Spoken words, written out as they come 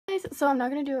So I'm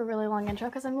not going to do a really long intro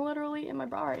because I'm literally in my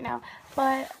bra right now.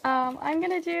 But I'm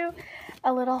going to do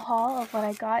a little haul of what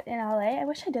I got in LA. I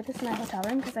wish I did this in my hotel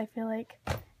room because I feel like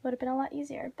it would have been a lot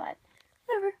easier. But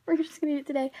whatever, we're just going to do it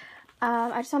today.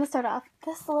 I just want to start off.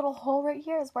 This little hole right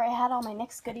here is where I had all my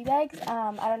NYX goodie bags.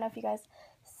 I don't know if you guys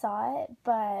saw it,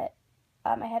 but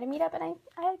I had a meetup and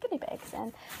I had goodie bags.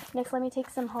 And NYX let me take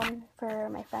some home for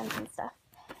my friends and stuff.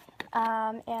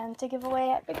 And to give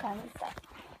away at Vidcon and stuff.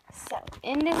 So,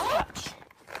 in this pouch,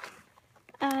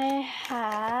 I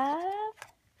have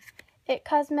It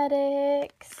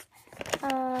Cosmetics,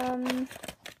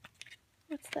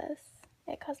 what's this?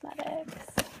 It Cosmetics.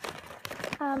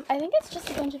 I think it's just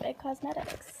a bunch of It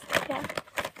Cosmetics. Yeah.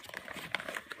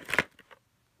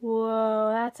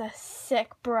 Whoa, that's a sick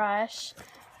brush.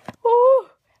 Ooh,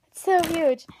 it's so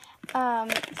huge. So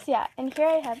yeah, and here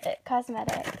I have It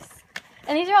Cosmetics.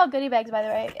 And these are all goodie bags, by the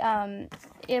way.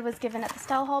 It was given at the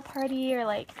style hall party or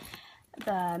like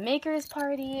the makers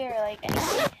party or like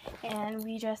anything. And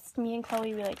we just, me and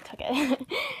Chloe, we like took it.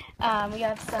 We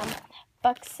have some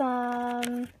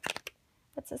Buxom,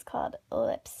 what's this called?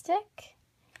 Lipstick.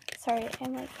 Sorry,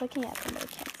 I'm like looking at them but I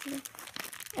can't see.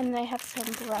 And then I have some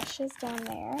brushes down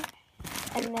there.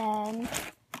 And then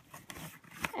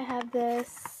I have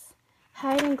this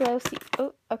Hide and Glow.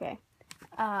 Oh, okay.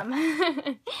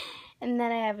 And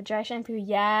then I have a dry shampoo.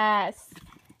 Yes.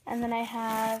 And then I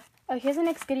have, oh, here's a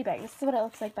NYX goodie bag. This is what it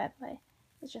looks like, by the way.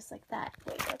 It's just like that.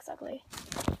 Wait, it looks ugly.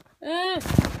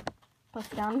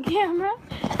 Post it on camera.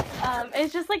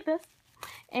 It's just like this.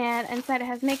 And inside it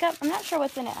has makeup. I'm not sure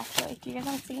what's in it, actually. Do you guys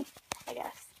want to see? I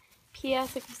guess.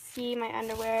 P.S. If you see my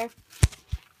underwear.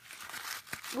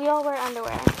 We all wear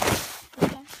underwear.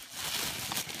 Okay.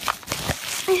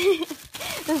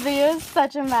 This video is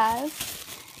such a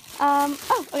mess.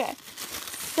 Oh, okay.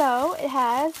 So, it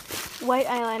has white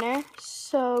eyeliner.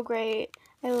 So great.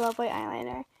 I love white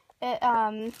eyeliner. It,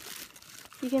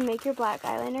 you can make your black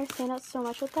eyeliner stand out so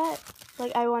much with that.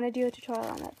 Like, I want to do a tutorial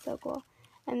on that. So cool.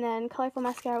 And then colorful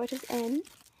mascara, which is in.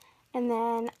 And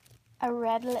then a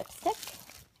red lipstick.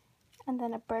 And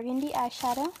then a burgundy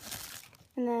eyeshadow.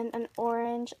 And then an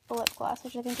orange lip gloss,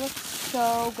 which I think looks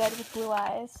so good with blue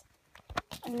eyes.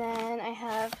 And then I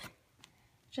have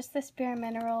just this Bare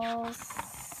Minerals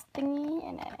thingy,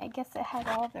 and I guess it has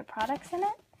all of their products in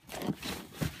it.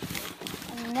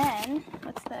 And then,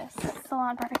 what's this?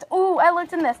 Salon Perfect. Ooh, I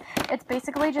looked in this. It's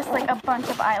basically just like a bunch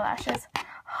of eyelashes.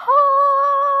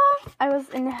 I was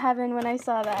in heaven when I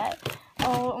saw that.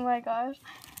 Oh my gosh.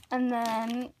 And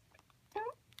then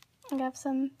I have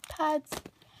some pads.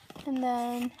 And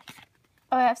then,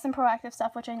 oh, I have some Proactive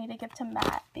stuff, which I need to give to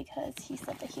Matt because he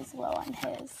said that he's low on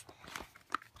his.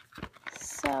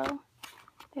 So,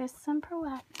 there's some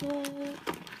Proactive.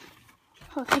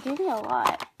 Oh, they gave me a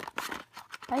lot.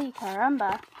 Ay,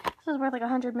 caramba. This is worth like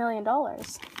 $100 million.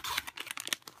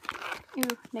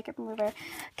 Ooh, makeup remover.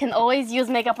 Can always use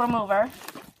makeup remover.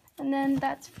 And then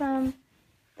that's from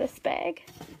this bag.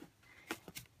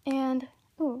 And,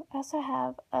 ooh, I also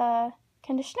have a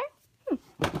conditioner.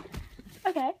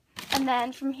 Okay. And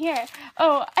then from here,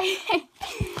 oh,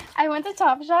 I went to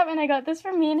Topshop and I got this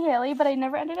for me and Haley, but I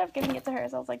never ended up giving it to her,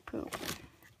 so I was like, poop.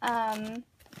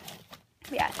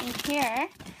 Yeah, in here,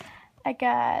 I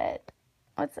got,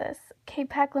 what's this?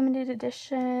 K-Pack Limited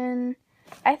Edition.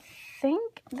 I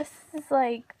think this is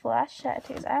like Flash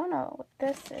Tattoos. I don't know what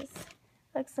this is.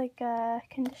 Looks like a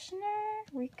conditioner,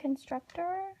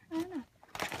 reconstructor, I don't know.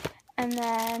 And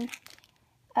then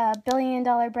 $1 billion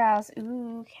brows.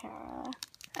 Ooh, Kara.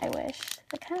 I wish.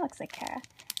 It kind of looks like Kara.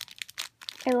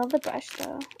 I love the brush,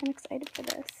 though. I'm excited for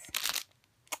this.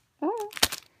 Ooh.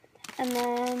 And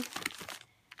then,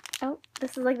 oh,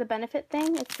 this is like the Benefit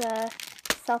thing. It's a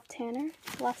self-tanner.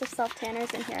 Lots of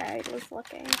self-tanners in here. I was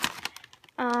looking.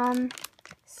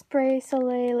 Spray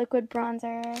Soleil Liquid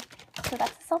Bronzer. So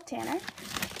that's a self-tanner.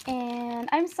 And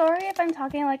I'm sorry if I'm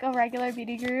talking like a regular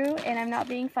beauty guru and I'm not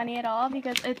being funny at all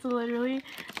because it's literally,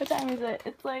 what time is it?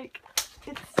 It's like,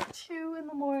 it's 2 in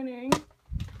the morning.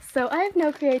 So I have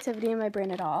no creativity in my brain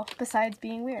at all besides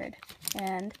being weird.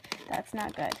 And that's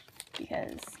not good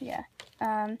because, yeah.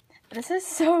 This is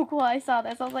so cool. I saw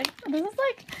this. I was like, this is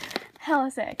like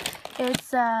hella sick.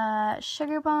 It's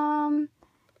Sugar Bomb.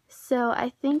 So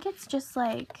I think it's just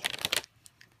like,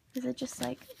 is it just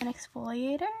like an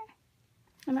exfoliator?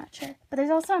 I'm not sure. But there's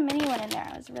also a mini one in there.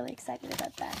 I was really excited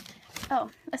about that.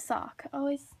 Oh, a sock.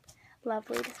 Always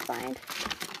lovely to find.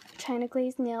 China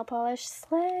Glaze nail polish.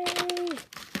 Slay!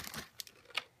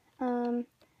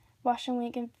 Wash and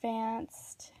Week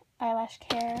Advanced eyelash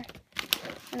care.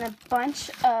 And a bunch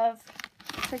of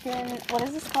freaking, what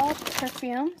is this called?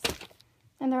 Perfumes.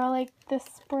 And they're all like this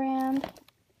brand.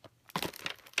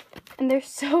 and they're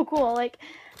so cool. Like,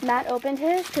 Matt opened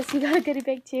his because he got a goodie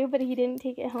bag too, but he didn't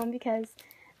take it home because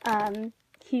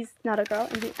he's not a girl,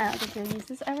 and I don't think he'll use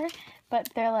this ever. But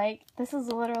they're like, this is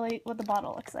literally what the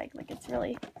bottle looks like. Like, it's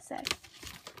really sick.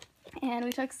 And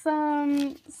we took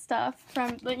some stuff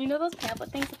from, like, you know those pamphlet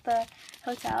things at the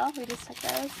hotel? We just took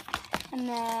those. And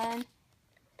then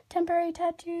temporary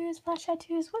tattoos, flash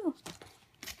tattoos, woo!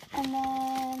 And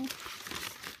then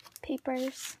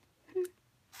papers.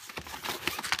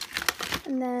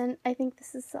 And then I think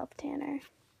this is self-tanner.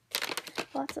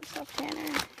 Lots of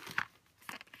self-tanner.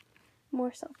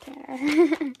 More self-tanner.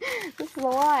 This is a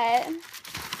lot.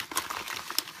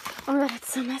 Oh my god,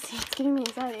 it's so messy. It's giving me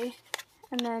anxiety.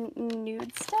 And then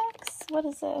nude stacks. What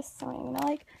is this? I'm gonna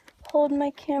like hold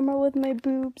my camera with my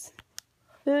boobs.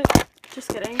 Ugh. Just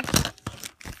kidding.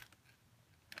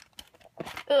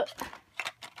 Ugh.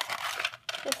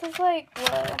 This is like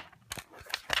what?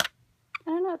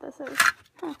 I don't know what this is.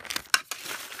 Huh.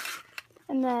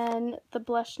 And then the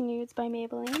blush nudes by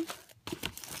Maybelline.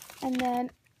 And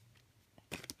then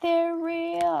They're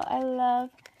Real. I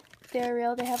love They're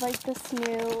Real. They have like this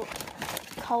new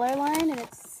color line and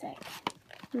it's sick.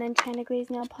 And then China Glaze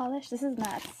nail polish. This is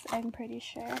Matt's, I'm pretty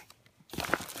sure.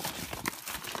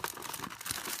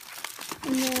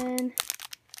 And then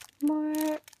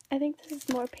more, I think this is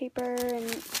more paper and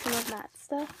some of Matt's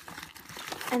stuff.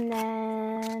 And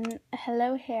then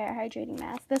Hello Hair hydrating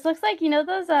mask. This looks like, you know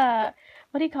those,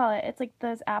 what do you call it? It's like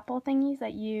those apple thingies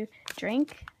that you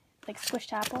drink, like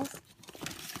squished apples.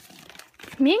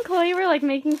 Me and Chloe were like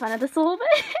making fun of this a little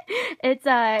bit.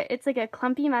 It's like a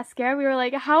clumpy mascara. We were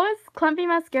like, how is clumpy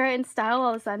mascara in style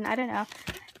all of a sudden? I don't know.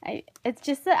 It's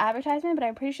just the advertisement, but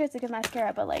I'm pretty sure it's a good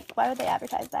mascara. But like, why would they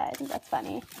advertise that? I think that's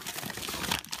funny.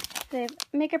 They have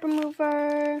makeup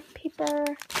remover, paper,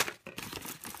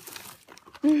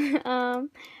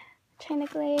 China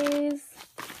Glaze.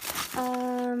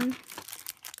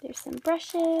 There's some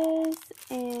brushes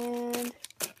and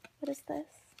what is this?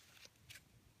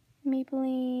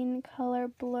 Maybelline Color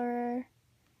Blur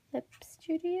Lip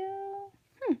Studio.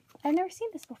 I've never seen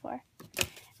this before.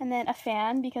 And then a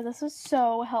fan, because this was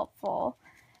so helpful.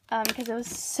 Because it was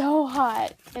so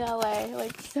hot in LA,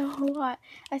 like so hot.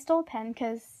 I stole a pen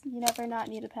because you never not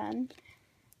need a pen.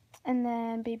 And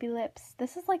then Baby Lips.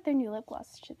 This is like their new lip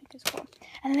gloss, which I think is cool.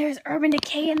 And then there's Urban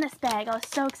Decay in this bag. I was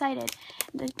so excited.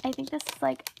 I think this is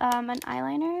like an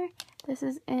eyeliner. This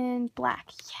is in black.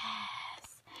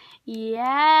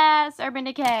 Yes, Urban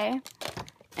Decay.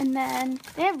 And then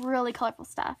they have really colorful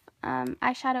stuff.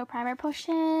 Eyeshadow primer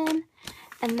potion,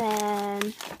 and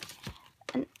then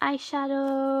an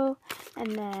eyeshadow,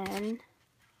 and then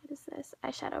what is this?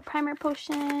 Eyeshadow primer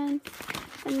potion,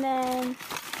 and then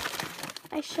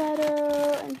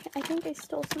eyeshadow, and I think I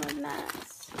stole some of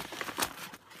Matt's.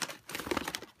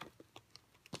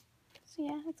 So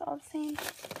yeah, it's all the same.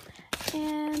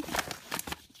 And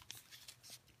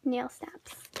nail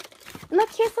stamps. And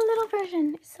look, here's the little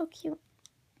version. It's so cute.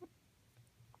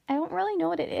 I don't really know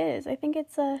what it is. I think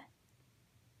it's a...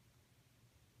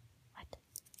 What?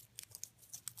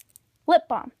 Lip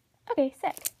balm. Okay,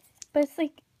 sick. But it's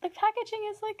like, the packaging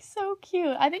is like so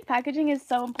cute. I think packaging is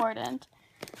so important.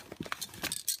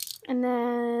 And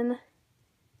then...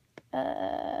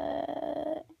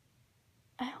 I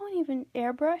don't even...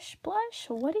 Airbrush blush?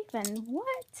 What even?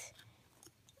 What?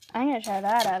 I'm gonna try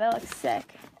that out. That looks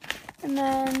sick. And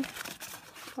then...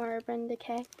 more Urban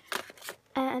Decay.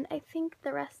 And I think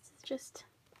the rest is just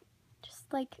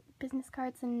like business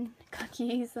cards and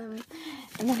cookies, and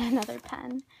then another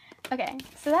pen. Okay,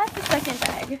 so that's the second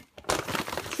bag.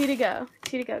 Two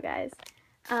to go, guys.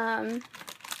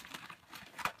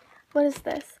 What is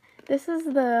this? This is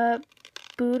the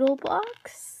Boodle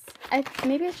box.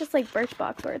 Maybe it's just like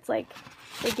Birchbox, where it's like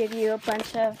they give you a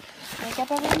bunch of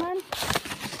makeup every month.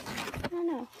 I don't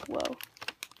know. Whoa.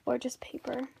 Or just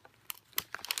paper.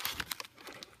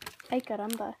 Ay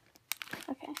caramba.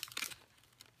 Okay.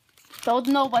 Don't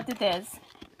know what it is.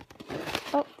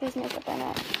 Oh, there's makeup in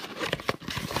it.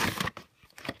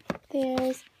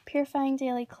 There's Purifying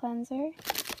Daily Cleanser.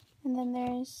 And then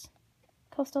there's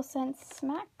Coastal Scents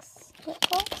Max lip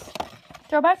gloss.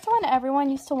 Throwback to when everyone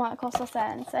used to want Coastal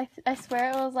Scents. I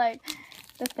swear it was like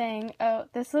the thing. Oh,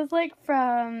 this was like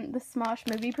from the Smosh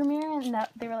movie premiere, and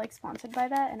they were like sponsored by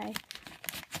that, and I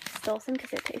stole some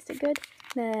because it tasted good.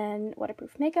 Then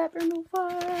waterproof makeup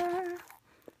remover.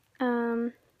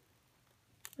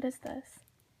 What is this?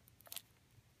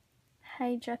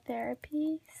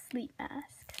 Hydrotherapy sleep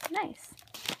mask. Nice.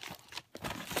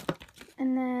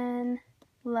 And then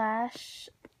lash.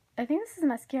 I think this is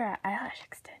mascara. Eyelash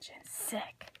extension.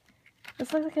 Sick.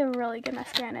 This looks like a really good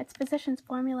mascara, and it's Physicians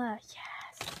Formula.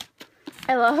 Yes.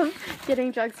 I love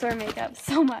getting drugstore makeup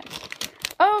so much.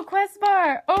 Oh, Quest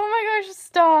bar! Oh my gosh,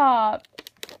 stop!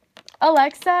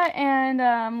 Alexa and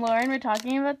Lauren were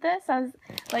talking about this.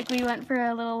 We went for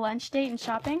a little lunch date and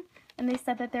shopping, and they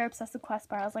said that they're obsessed with Quest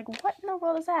bar. I was like, what in the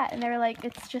world is that? And they were like,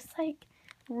 it's just like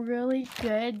really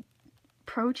good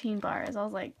protein bars. I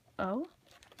was like, oh?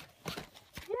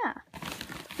 Yeah.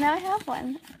 Now I have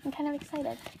one. I'm kind of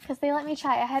excited because they let me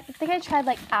try. I think I tried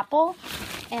like apple,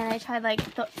 and I tried like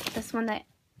this one that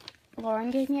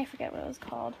Lauren gave me. I forget what it was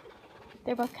called.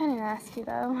 They're both kind of nasty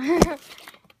though.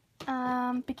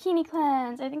 Bikini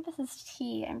cleanse. I think this is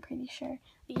tea. I'm pretty sure.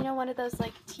 You know, one of those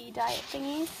like tea diet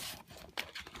thingies.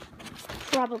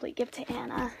 Probably give to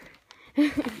Anna.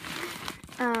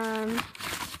 And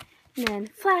then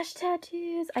flash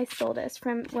tattoos. I stole this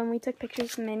from when we took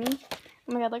pictures of Minnie.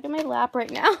 Oh my god, look at my lap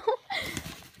right now.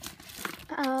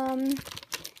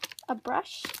 A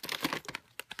brush.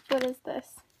 What is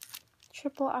this?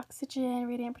 Triple Oxygen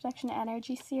Radiant Protection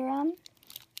Energy Serum.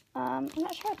 I'm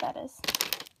not sure what that is.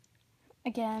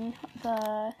 Again,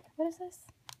 what is this?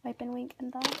 Wipe and Wink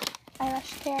and the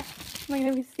eyelash care. Oh my god,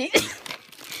 let me see.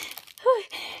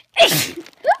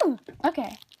 Ooh,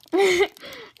 okay.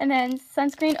 And then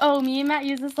sunscreen. Oh, me and Matt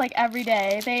use this like every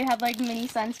day. They had like mini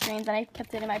sunscreens and I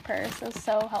kept it in my purse. It was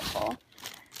so helpful.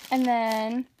 And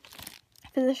then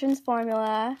Physicians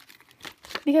Formula.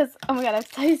 Because, oh my god, I have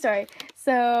to tell you a story.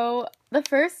 So the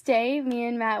first day, me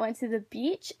and Matt went to the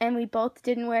beach and we both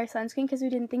didn't wear sunscreen because we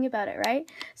didn't think about it, right?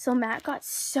 So Matt got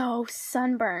so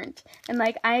sunburned. And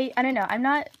like, I don't know, I'm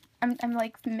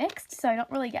like mixed, so I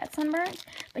don't really get sunburned,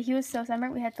 but he was so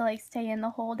sunburned we had to like stay in the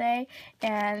whole day,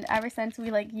 and ever since we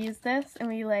like used this and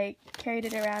we like carried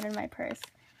it around in my purse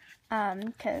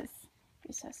because he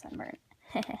was so sunburned.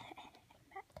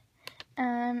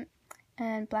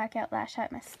 And Blackout Lash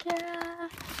Out Mascara.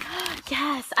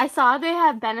 Yes, I saw they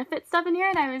have benefit stuff in here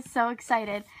and I was so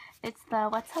excited. It's the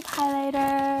What's Up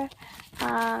highlighter,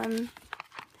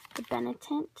 the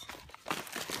Benetint,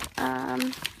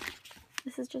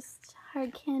 this is just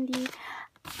hard candy,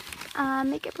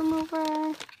 makeup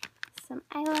remover, some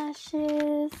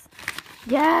eyelashes.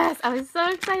 Yes, I was so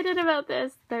excited about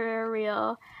this. They're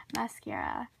real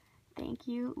mascara. Thank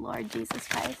you, Lord Jesus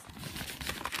Christ.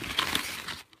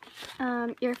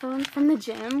 Earphones from the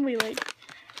gym.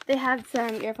 They have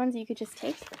some earphones you could just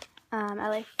take. I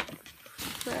like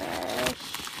Fresh.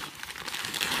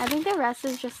 I think the rest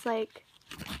is just like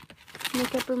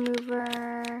makeup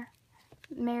remover,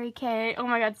 Mary Kay. Oh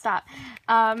my god, stop.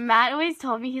 Matt always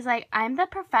told me, he's like, I'm the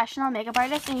professional makeup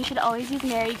artist and you should always use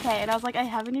Mary Kay. And I was like, I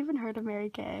haven't even heard of Mary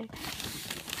Kay.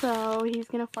 So he's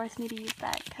gonna force me to use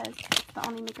that because it's the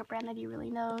only makeup brand that he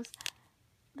really knows.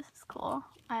 This is cool.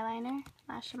 Eyeliner.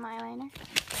 Lash and eyeliner.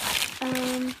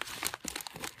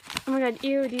 Oh my god,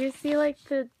 ew, do you see like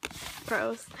the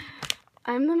gross?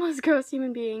 I'm the most gross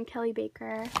human being. Kelly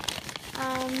Baker.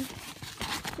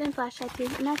 Then flash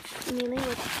tattoos, and that's mainly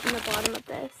what's in the bottom of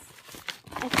this.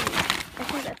 I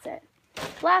think that's it.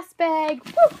 Last bag.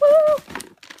 Woo-hoo!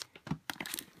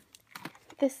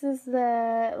 This is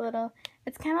the little,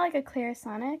 it's kind of like a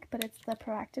Clarisonic, but it's the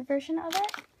proactive version of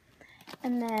it.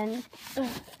 And then,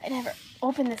 I never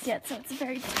opened this yet, so it's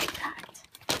very tight packed.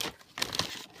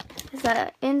 It's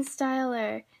a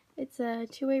InStyler. It's a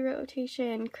two-way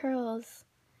rotation, curls.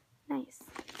 Nice.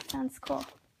 Sounds cool.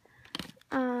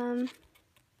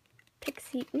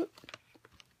 Pixie,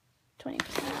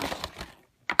 20% off.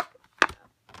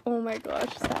 Oh my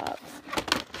gosh, stop.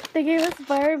 They gave us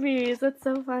Barbies. That's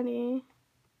so funny.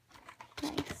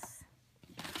 Nice.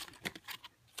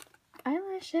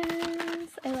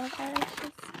 Eyelashes. I love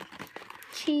eyelashes.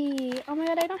 Chi. Oh my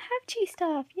god, I don't have Chi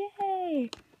stuff. Yay.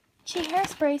 Chi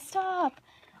hairspray. Stop.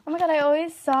 Oh my god, I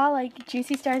always saw like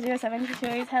Juicy Star 07. She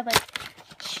always had like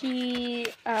Chi.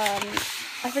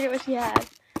 I forget what she had.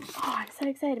 Oh, I'm so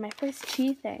excited. My first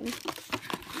Chi thing.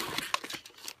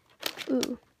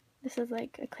 Ooh. This is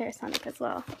like a Clarisonic as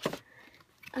well.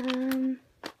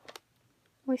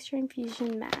 Moisture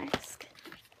Infusion Mask.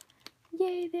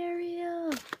 Yay, they're real.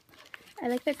 I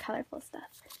like their colorful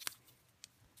stuff.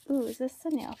 Ooh, is this a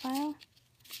nail file?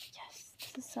 Yes,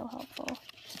 this is so helpful.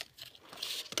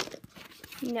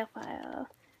 Nail file.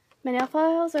 My nail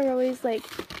files are always like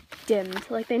dimmed.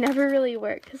 Like they never really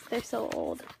work because they're so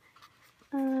old.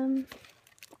 Eyelashes.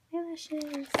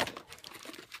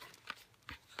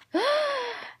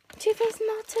 Too Faced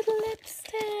Melted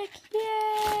Lipstick!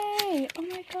 Yay! Oh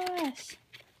my gosh.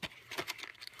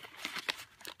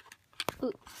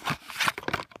 Ooh.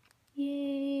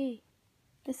 Yay.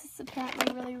 This is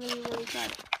apparently really, really, really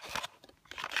good.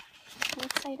 I'm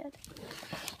excited.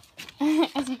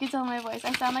 As you can tell my voice,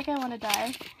 I sound like I want to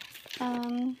die.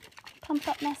 Pump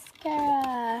Up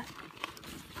Mascara.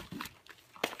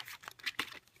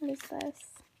 What is this?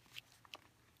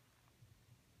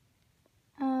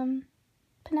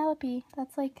 Penelope.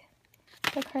 That's like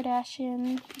the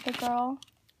Kardashian, the girl.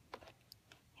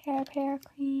 Hair Repair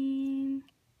Cream.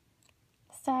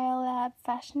 Style Lab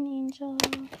Fashion Angel.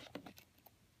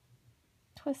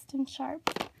 Twist and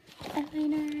Sharp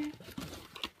eyeliner.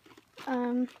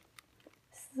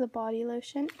 This is a body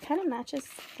lotion. It kind of matches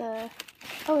the,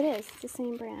 oh it is, it's the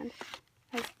same brand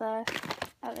as the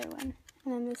other one.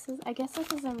 And then this is, I guess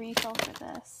this is a refill for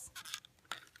this.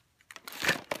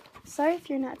 Sorry if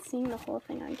you're not seeing the whole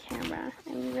thing on camera.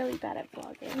 I'm really bad at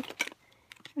vlogging.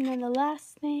 And then the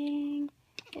last thing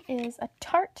is a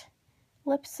Tarte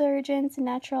Lip Surgeon's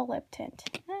Natural Lip Tint.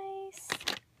 Nice.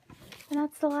 And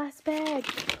that's the last bag.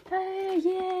 Hey,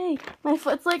 yay! My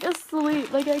foot's like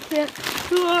asleep. Like I can't.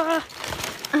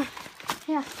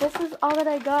 Yeah, this is all that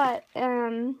I got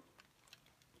in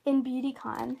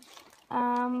Beautycon.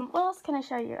 What else can I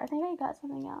show you? I think I got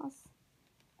something else.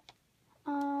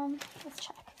 Let's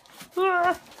check.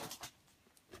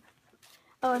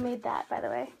 Oh, I made that, by the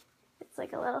way. It's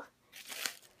like a little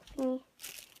thingy.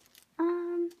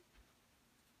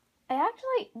 I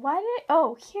actually, why did I,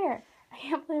 oh, here. I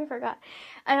can't believe I forgot.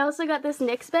 I also got this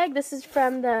NYX bag. This is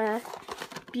from the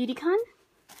Beautycon.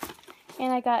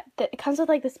 And I got, it comes with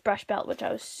like this brush belt, which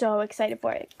I was so excited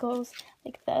for. It goes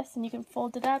like this, and you can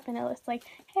fold it up, and it looks like,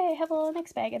 hey, I have a little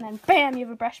NYX bag, and then bam, you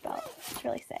have a brush belt. It's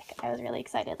really sick. I was really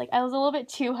excited. Like, I was a little bit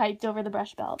too hyped over the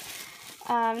brush belt.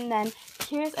 And then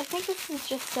here's, I think this is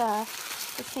just the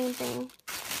same thing.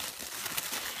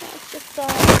 Yeah, it's just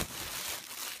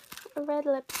a red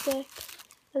lipstick,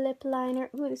 a lip liner.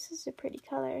 Ooh, this is a pretty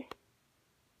color.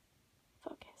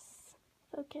 Focus.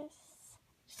 Focus.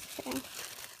 Just kidding.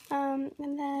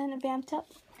 And then a vamped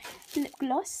up lip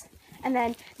gloss. And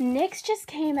then NYX just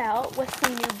came out with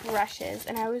some new brushes,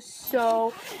 and I was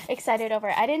so excited over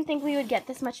it. I didn't think we would get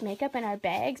this much makeup in our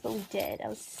bags, but we did. I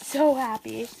was so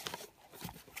happy.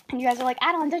 And you guys are like,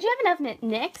 Adeline, don't you have enough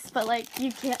NYX? But like,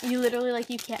 you can't, you literally, like,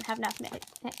 you can't have enough NYX.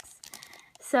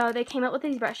 So they came out with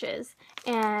these brushes,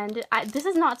 and this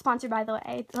is not sponsored, by the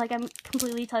way. Like, I'm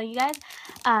completely telling you guys.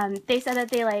 They said that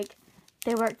they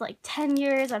worked like 10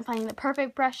 years on finding the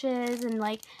perfect brushes, and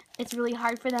like it's really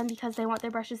hard for them because they want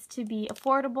their brushes to be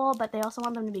affordable, but they also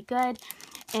want them to be good,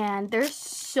 and they're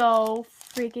so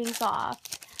freaking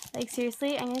soft. Like,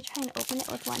 seriously, I'm gonna try and open it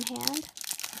with one hand.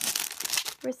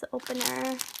 Where's the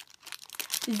opener?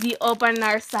 The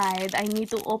opener side. I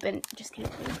need to open. Just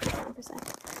kidding. 1%.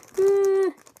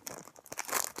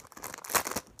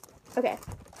 Okay.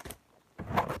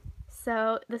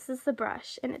 So this is the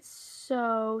brush, and it's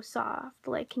so soft.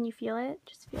 Like, can you feel it?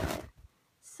 Just feel it.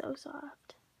 So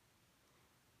soft.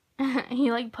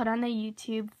 You like put on the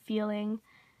YouTube feeling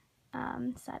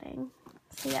setting.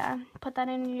 So yeah, put that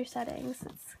in your settings.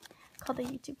 It's called the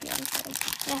YouTube feeling setting.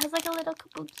 And it has like a little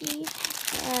kabuki,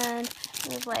 and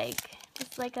there's like,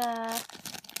 it's like a,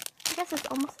 I guess it's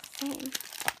almost the same.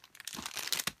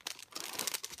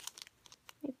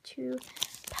 We have two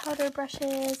powder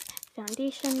brushes,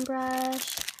 foundation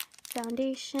brush,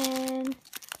 foundation,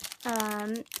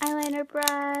 eyeliner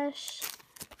brush.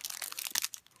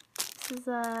 This is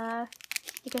a,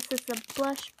 I guess this is a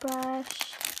blush brush.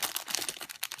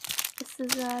 This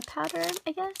is a powder,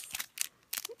 I guess.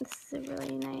 This is a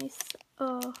really nice,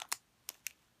 oh,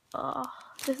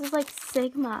 this is like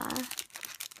Sigma.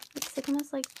 Like,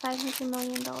 Sigma's like $500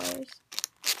 million. I'm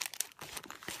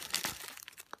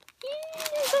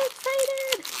so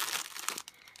excited!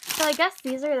 So I guess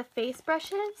these are the face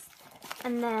brushes,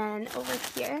 and then over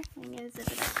here, I'm gonna zip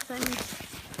it up because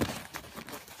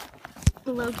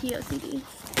I'm low-key OCD.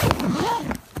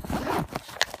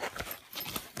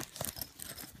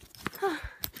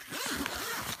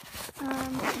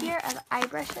 Here are the eye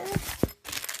brushes.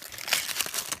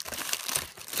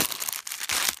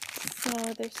 So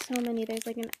there's so many. There's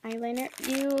like an eyeliner.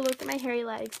 Ew, look at my hairy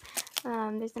legs.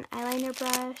 There's an eyeliner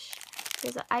brush.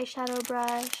 There's an eyeshadow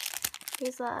brush.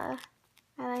 There's a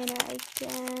eyeliner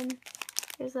again.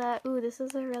 There's a, ooh, this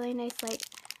is a really nice, like,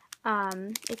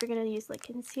 if you're gonna use like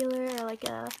concealer or like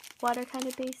a water kind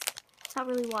of base, not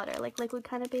really water, like liquid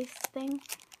kind of base thing.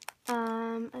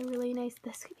 A really nice,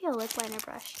 this could be a lip liner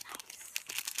brush.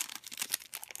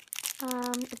 Nice.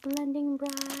 A blending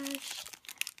brush,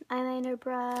 an eyeliner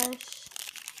brush.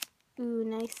 Ooh,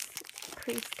 nice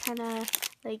crease, kind of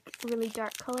like really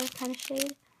dark color kind of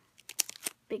shade.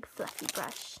 Big fluffy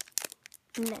brush,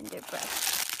 blender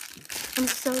brush. I'm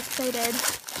so excited.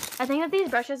 I think that these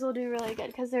brushes will do really good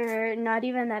because they're not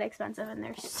even that expensive and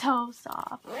they're so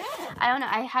soft. I don't know.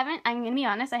 I'm going to be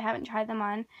honest, I haven't tried them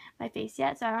on my face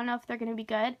yet, so I don't know if they're going to be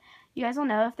good. You guys will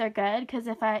know if they're good because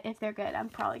if they're good, I'm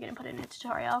probably going to put it in a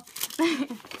tutorial.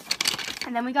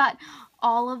 And then we got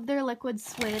all of their liquid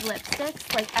suede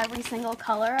lipsticks, like every single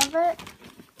color of it.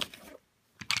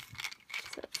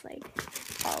 So it's like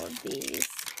all of these.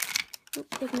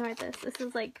 Oops, ignore this. This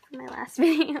is like my last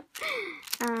video.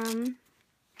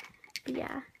 But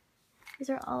yeah, these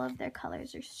are all of their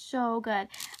colors. They're so good.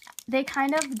 They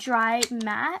kind of dry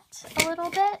matte a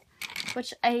little bit,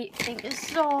 which I think is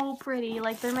so pretty.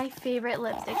 Like, they're my favorite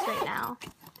lipsticks right now.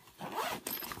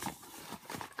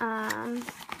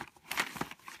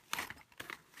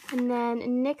 And then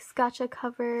NYX Gotcha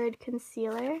Covered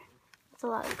Concealer. That's a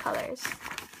lot of colors.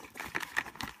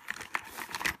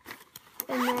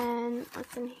 And then,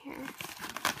 what's in here?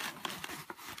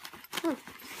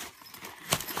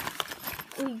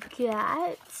 We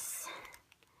got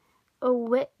a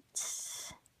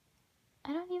whipped,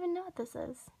 I don't even know what this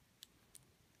is.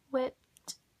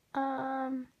 Whipped,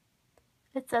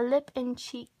 it's a lip and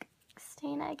cheek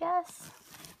stain, I guess.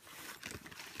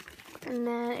 And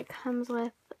then it comes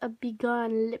with a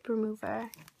Beautycon lip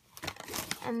remover.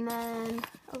 And then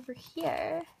over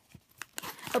here,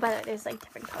 oh, by the way, there's like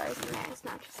different colors in there, it's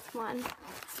not just one.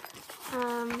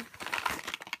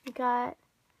 We got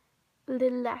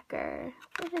Little Lacquer.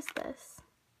 What is this?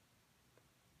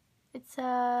 It's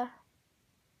a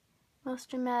most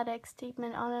dramatic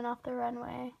statement on and off the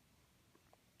runway.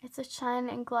 It's a shine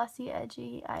and glossy,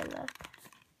 edgy eye look.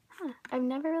 Huh, I've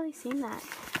never really seen that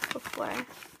before.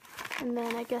 And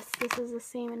then I guess this is the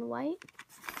same in white.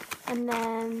 And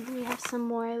then we have some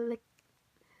more like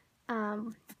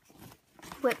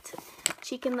whipped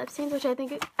cheek and lip stains, which I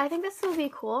think this will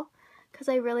be cool because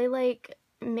I really like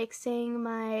mixing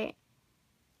my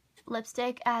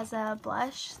lipstick as a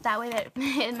blush. That way that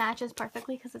it matches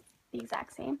perfectly because it's the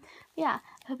exact same. But yeah,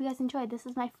 I hope you guys enjoyed. This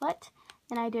is my foot,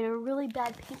 and I did a really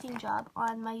bad painting job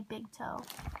on my big toe.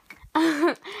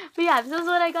 But yeah, this is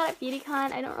what I got at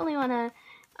Beautycon. I don't really want to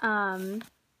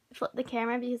flip the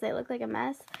camera because I look like a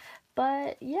mess.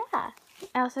 But yeah,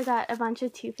 I also got a bunch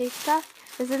of Too Faced stuff.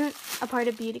 This isn't a part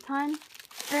of Beautycon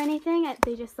or anything.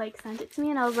 They just like sent it to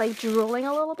me, and I was like drooling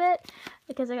a little bit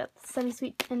because I got the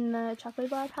Semi-Sweet in the chocolate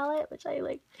bar palette, which I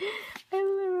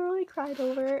literally cried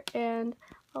over, and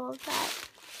all of that.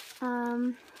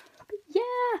 But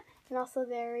yeah, and also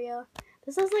the Ariel.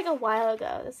 This was like a while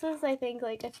ago. This was, I think,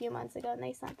 like a few months ago, and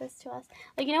they sent this to us.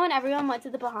 Like, you know when everyone went to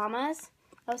the Bahamas?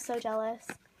 I was so jealous.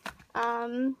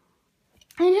 I'm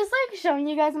just like showing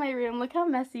you guys my room. Look how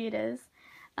messy it is.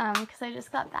 Because I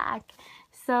just got back.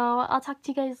 So I'll talk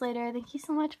to you guys later. Thank you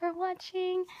so much for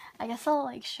watching. I guess I'll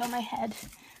like show my head.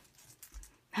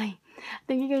 Hi.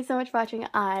 Thank you guys so much for watching.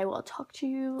 I will talk to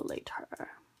you later.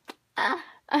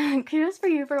 Kudos for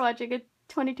you for watching a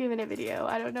 22-minute video.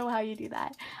 I don't know how you do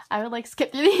that. I would like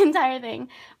skip through the entire thing.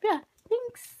 But yeah,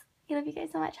 thanks. I love you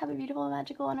guys so much. Have a beautiful,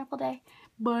 magical, wonderful day.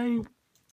 Bye.